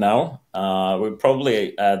for right now. We'll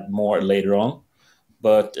probably add more later on,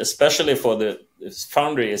 but especially for the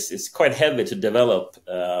Foundry, it's quite heavy to develop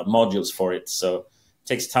modules for it, so it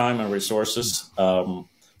takes time and resources.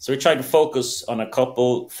 So we try to focus on a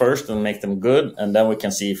couple first and make them good, and then we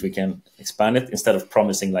can see if we can expand it instead of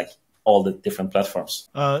promising like all the different platforms.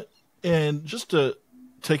 And just to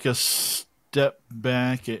take a step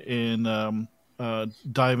back and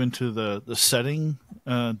dive into the setting,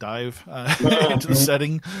 into the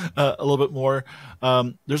setting a little bit more.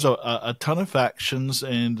 There's a ton of factions,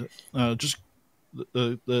 and just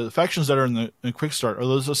the factions that are in the Quick Start, are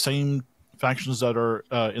those the same factions that are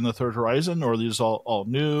in the Third Horizon, or are these all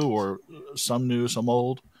new, or some new, some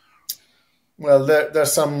old? Well,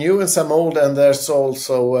 there's some new and some old, and there's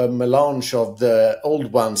also a melange of the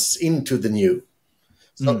old ones into the new.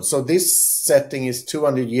 So this setting is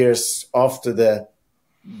 200 years after the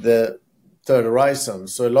Third Horizon.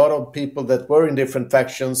 So a lot of people that were in different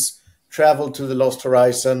factions traveled to the Lost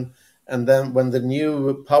Horizon, and then when the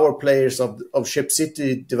new power players of Ship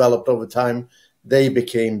City developed over time, they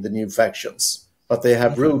became the new factions. But they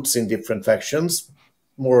have roots in different factions,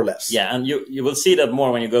 more or less. Yeah, and you will see that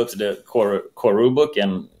more when you go to the core rulebook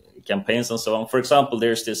and campaigns and so on. For example,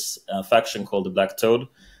 there's this faction called the Black Toad,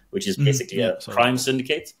 which is basically a crime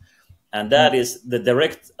syndicate. And that is the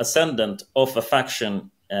direct ascendant of a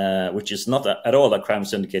faction which is not at all a crime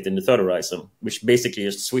syndicate in the Third Horizon, which basically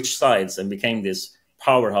just switched sides and became this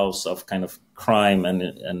powerhouse of kind of crime and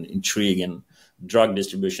intrigue and drug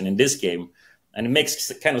distribution in this game. And it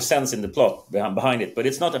makes kind of sense in the plot behind it, but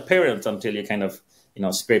it's not apparent until you kind of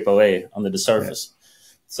scrape away under the surface.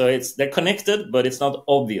 So they're connected, but it's not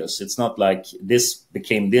obvious. It's not like this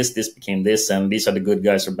became this became this, and these are the good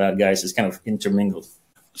guys or bad guys. It's kind of intermingled.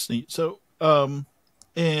 That's neat. So, one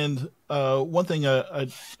thing I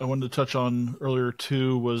wanted to touch on earlier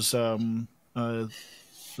too was the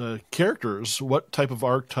characters. What type of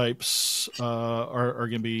archetypes are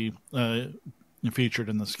going to be featured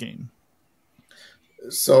in this game?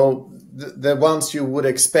 So the ones you would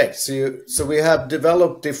expect. So we have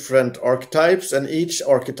developed different archetypes, and each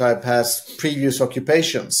archetype has previous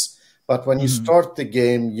occupations. But when you start the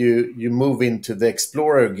game, you move into the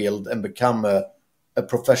Explorer Guild and become a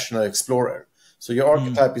professional explorer. So your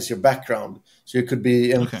archetype is your background. So you could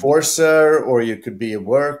be an enforcer, or you could be a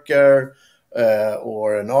worker,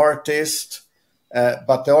 or an artist.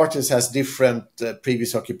 But the artist has different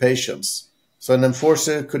previous occupations. So an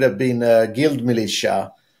enforcer could have been a guild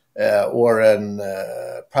militia or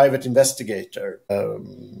a private investigator.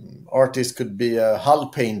 Artist could be a hull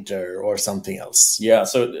painter or something else. Yeah,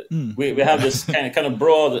 so we have this kind of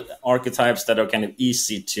broad archetypes that are kind of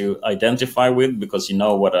easy to identify with because you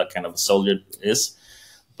know what a kind of soldier is.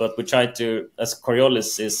 But we try to, as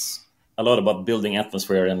Coriolis is a lot about building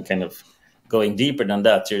atmosphere and kind of going deeper than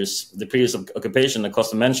that. There's the previous occupation, the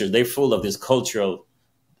Kosta mentioned, they're full of this cultural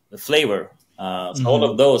flavor. So all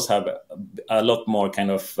of those have a lot more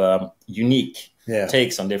kind of unique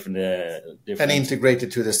takes on different and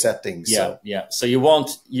integrated to the settings. So you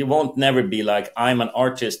won't never be like, I'm an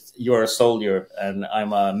artist, you're a soldier, and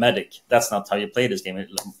I'm a medic. That's not how you play this game.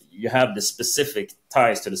 You have the specific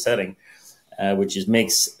ties to the setting, which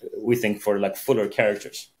makes, we think, for like fuller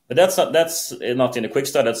characters. But that's not in the quick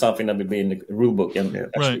start. That's something that will be in the rulebook, and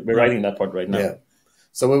we're writing that part right now. Yeah.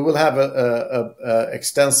 So we will have a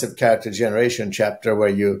extensive character generation chapter where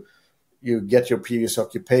you get your previous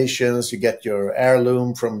occupations, you get your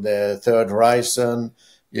heirloom from the Third Horizon,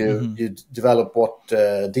 you develop what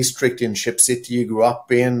district in Ship City you grew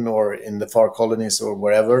up in, or in the Far Colonies, or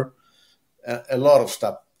wherever. A lot of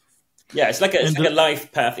stuff. Yeah, it's like a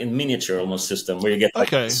life path in miniature almost system where you get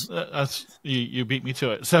that's you beat me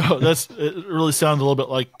to it. So it really sounds a little bit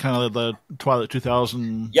like kind of the Twilight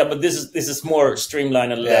 2000. Yeah, but this is more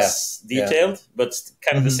streamlined and less detailed, but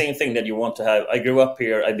kind of the same thing that you want to have. I grew up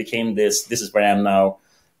here, I became this. This is where I am now.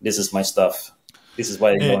 This is my stuff. This is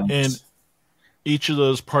why I'm going. And each of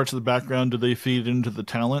those parts of the background, do they feed into the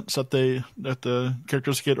talents that the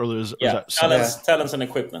characters get, or is that talents and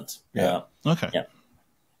equipment? Yeah. Okay. Yeah.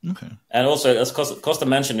 Okay. And also, as Kosta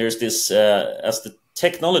mentioned, there's this as the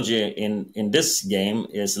technology in this game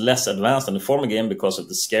is less advanced than the former game because of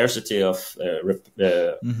the scarcity of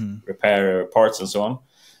repair parts and so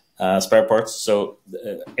on, spare parts. So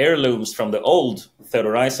heirlooms from the old Third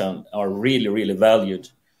Horizon are really, really valued.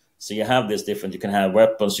 So you have this different. You can have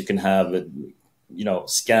weapons. You can have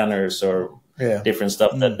scanners or different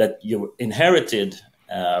stuff that you inherited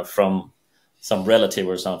from some relative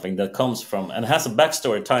or something that comes from and has a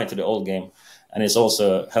backstory tied to the old game, and it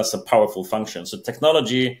also has a powerful function. So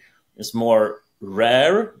technology is more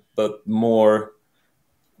rare, but more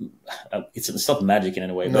it's not magic in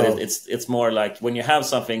any way, but it's more like when you have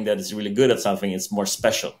something that is really good at something, it's more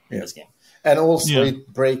special in this game. And also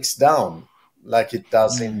it breaks down like it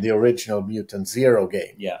does in the original Mutant Zero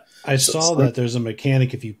game. Yeah. I saw that there's a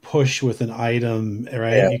mechanic if you push with an item,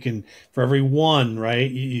 right? Yeah. You can, for every one,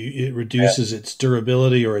 right? It reduces its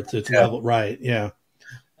durability or its level, right? Yeah.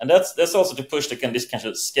 And that's also to push this kind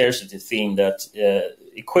of scarcity theme that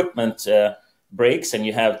equipment breaks, and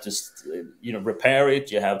you have to repair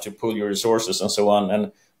it. You have to pull your resources and so on,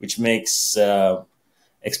 and which makes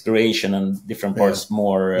exploration and different parts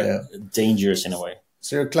more dangerous in a way.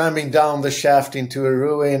 So you're climbing down the shaft into a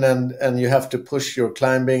ruin, and you have to push your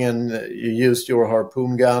climbing, and you use your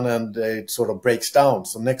harpoon gun, and it sort of breaks down.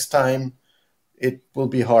 So next time, it will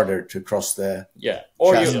be harder to cross the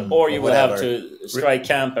chasm or you would have to strike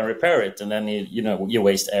camp and repair it, and then you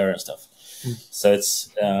waste air and stuff. So it's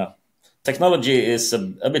technology is a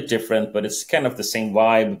bit different, but it's kind of the same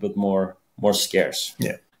vibe, but more scarce.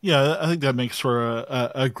 Yeah, I think that makes for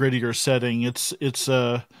a grittier setting. It's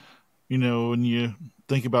when you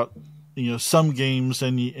think about some games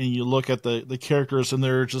and you look at the characters and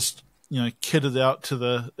they're just kitted out to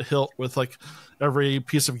the hilt with like every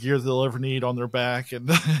piece of gear they'll ever need on their back,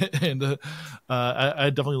 and I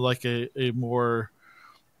definitely like a more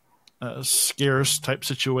scarce type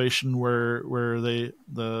situation where the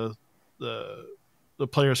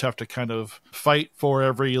players have to kind of fight for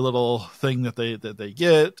every little thing that they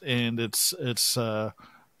get, and it's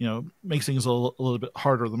makes things a little bit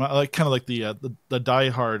harder. I like kind of like the Die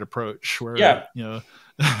Hard approach, where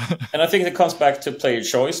and I think it comes back to player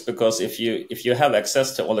choice, because if you have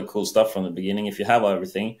access to all the cool stuff from the beginning, if you have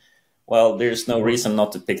everything, well, there's no reason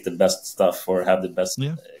not to pick the best stuff or have the best.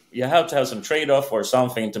 You have to have some trade-off or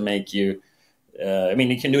something to make you.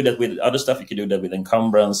 You can do that with other stuff. You can do that with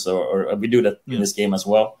encumbrance, or we do that in this game as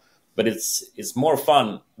well. But it's more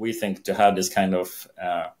fun, we think, to have this kind of.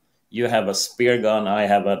 You have a spear gun, I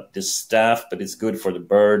have this staff, but it's good for the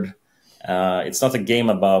bird. It's not a game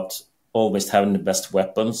about always having the best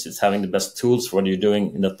weapons. It's having the best tools for what you're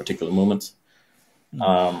doing in that particular moment.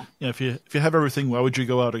 If you have everything, why would you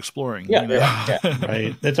go out exploring?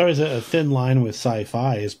 Right. That's always a thin line with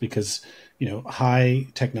sci-fi, is because high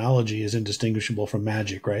technology is indistinguishable from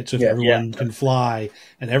magic, right? So if everyone can fly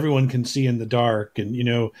and everyone can see in the dark, and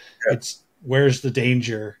it's where's the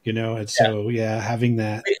danger, and so having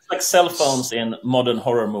that. It's like cell phones in modern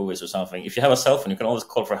horror movies or something. If you have a cell phone, you can always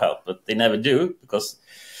call for help, but they never do, because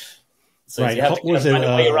you have to find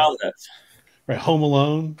a way around that. Right, Home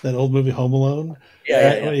Alone, that old movie Home Alone.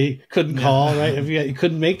 He couldn't call, right? You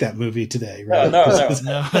couldn't make that movie today, right? No.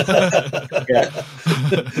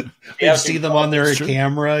 You see them on their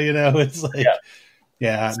camera, it's like,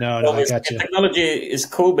 I got you. Technology is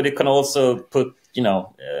cool, but it can also put,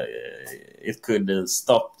 it could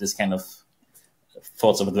stop this kind of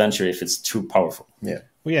thoughts of adventure if it's too powerful. Well,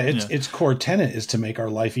 its core tenet is to make our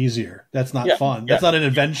life easier. That's not fun. That's not an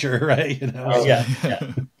adventure, right?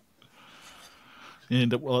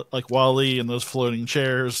 And like Wall-E and those floating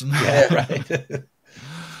chairs. Right.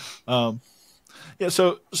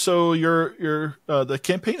 So your the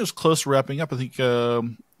campaign is close to wrapping up. I think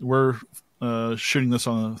we're shooting this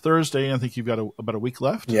on a Thursday. I think you've got about a week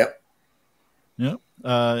left. Yep. Yeah.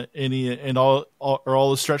 Are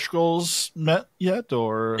all the stretch goals met yet,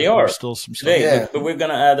 or they are still some stuff? Today, but we're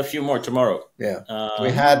gonna add a few more tomorrow. We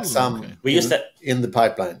had some. Okay. We used that in the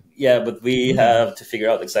pipeline. But we have to figure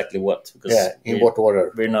out exactly what. Because in what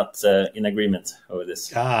order? We're not in agreement over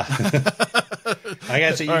this. I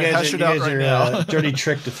got you. You guys are a dirty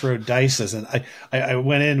trick to throw dice as I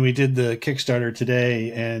went in. We did the Kickstarter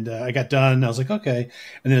today, and I got done. I was like, okay,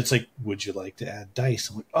 and then it's like, would you like to add dice?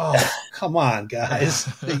 I'm like, oh, come on, guys.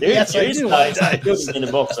 Yes, I do want dice in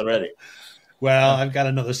the box already. Well, I've got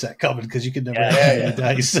another set coming, because you can never have too many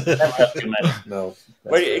dice. Never have too many. No.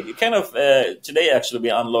 Today actually we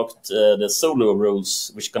unlocked the solo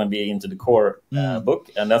rules, which are going to be into the core book,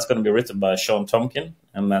 and that's going to be written by Sean Tomkin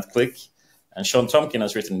and Matt Click. And Sean Tomkin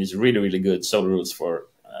has written these really, really good solo rules for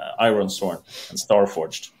Ironsworn and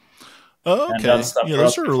Starforged. Oh, okay. And done stuff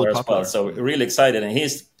those are really popular. well. So we're really excited, and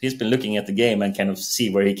he's been looking at the game and kind of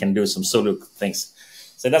see where he can do some solo things.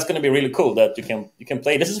 So that's going to be really cool that you can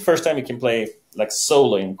play. This is the first time you can play like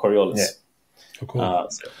solo in Coriolis. Oh, cool.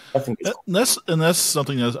 So I think it's cool. That's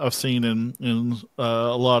something that I've seen in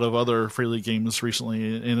a lot of other Free League games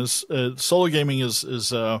recently. And solo gaming is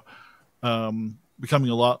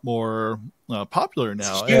becoming a lot more popular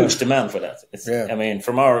now. Huge demand for that. I mean,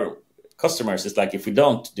 from our customers, it's like if we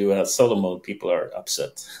don't do a solo mode, people are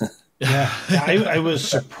upset. I was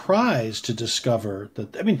surprised to discover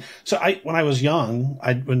that. I mean, when I was young,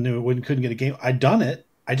 when we couldn't get a game, I'd done it.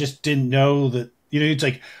 I just didn't know that. It's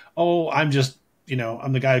like, oh, I'm just,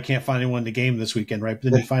 I'm the guy who can't find anyone to game this weekend, right?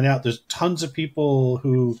 But then you find out there's tons of people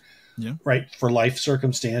who, right, for life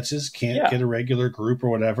circumstances, can't get a regular group or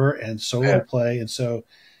whatever, and solo play. And so,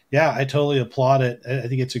 I totally applaud it. I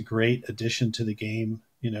think it's a great addition to the game.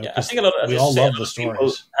 I think a lot of, we all love the people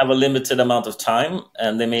stories. have a limited amount of time,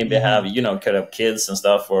 and they maybe have kind of kids and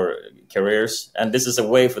stuff or careers, and this is a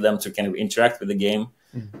way for them to kind of interact with the game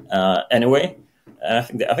anyway. And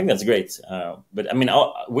I think that's great. But I mean,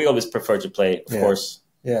 we always prefer to play, of course.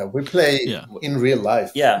 Yeah, we play in real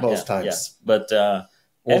life most times. Yeah. But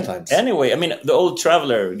all times. Anyway, I mean, the old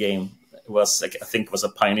Traveler game was, I think, was a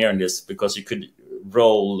pioneer in this, because you could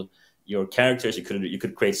roll your characters, you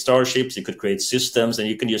could create starships, you could create systems, and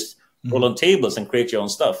you can just roll on tables and create your own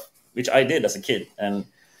stuff, which I did as a kid. And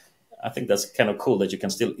I think that's kind of cool that you can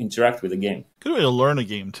still interact with the game. Good way to learn a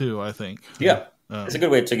game too, I think. Yeah. It's a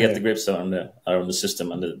good way to get the grips on the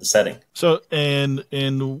system and the setting. So, and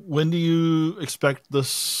when do you expect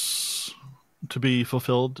this to be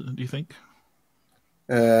fulfilled, do you think?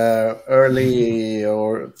 Early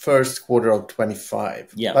or first quarter of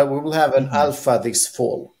 25. Yeah. But we will have an alpha this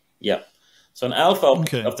fall. Yeah. So an alpha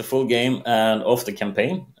of the full game and of the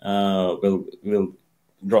campaign will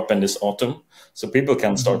drop in this autumn. So people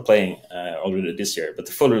can start playing already this year. But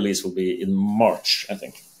the full release will be in March, I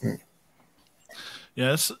think.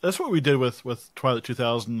 Yeah, that's what we did with Twilight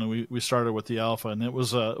 2000. And we started with the alpha, and it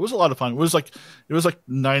was a lot of fun. It was like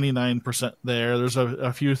 99% there. There's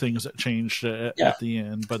a few things that changed at the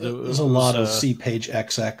end, but there's a lot of C page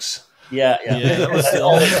XX. Yeah. That was the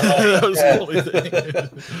only thing.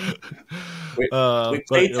 We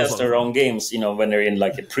play test our own games, when they're in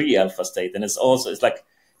like a pre-alpha state, and it's like,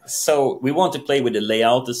 so we want to play with the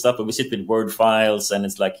layout and stuff, but we sit with Word files, and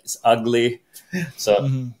it's ugly.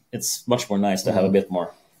 So it's much more nice to have a bit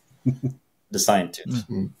more design to it.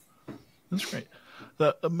 That's great.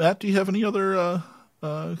 Matt, do you have any other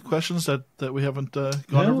questions that we haven't gone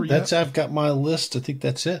over yet? I've got my list. I think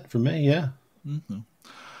that's it for me. Yeah. Mm-hmm.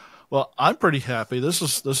 Well, I'm pretty happy. This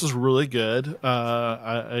is really good.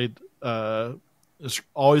 It's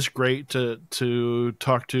always great to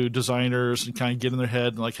talk to designers and kind of get in their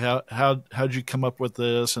head and like how'd you come up with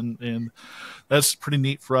this, and that's pretty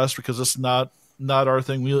neat for us because it's not our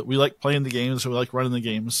thing. We like playing the games, and we like running the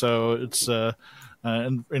games. So it's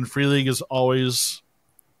and Free League has always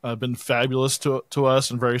been fabulous to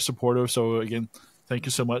us and very supportive. So again, thank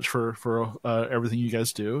you so much for everything you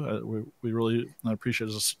guys do. We really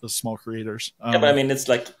appreciate it as small creators. But I mean, it's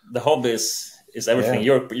like the hobby is everything.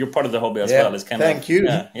 Yeah. You're part of the hobby as well. It's kind Thank you.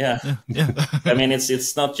 Yeah. I mean,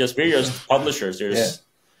 it's not just we're just publishers. There's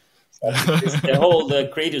the whole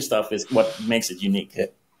creative stuff is what makes it unique.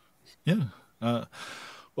 Yeah.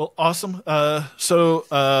 Well, awesome. So,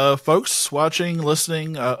 folks watching,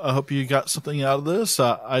 listening, I hope you got something out of this.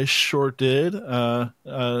 I sure did.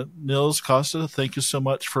 Nils Kosta, thank you so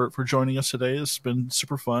much for joining us today. It's been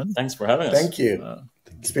super fun. Thanks for having us. Thank you.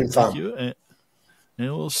 It's been fun. Thank you.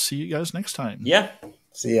 And we'll see you guys next time. Yeah.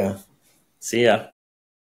 See ya.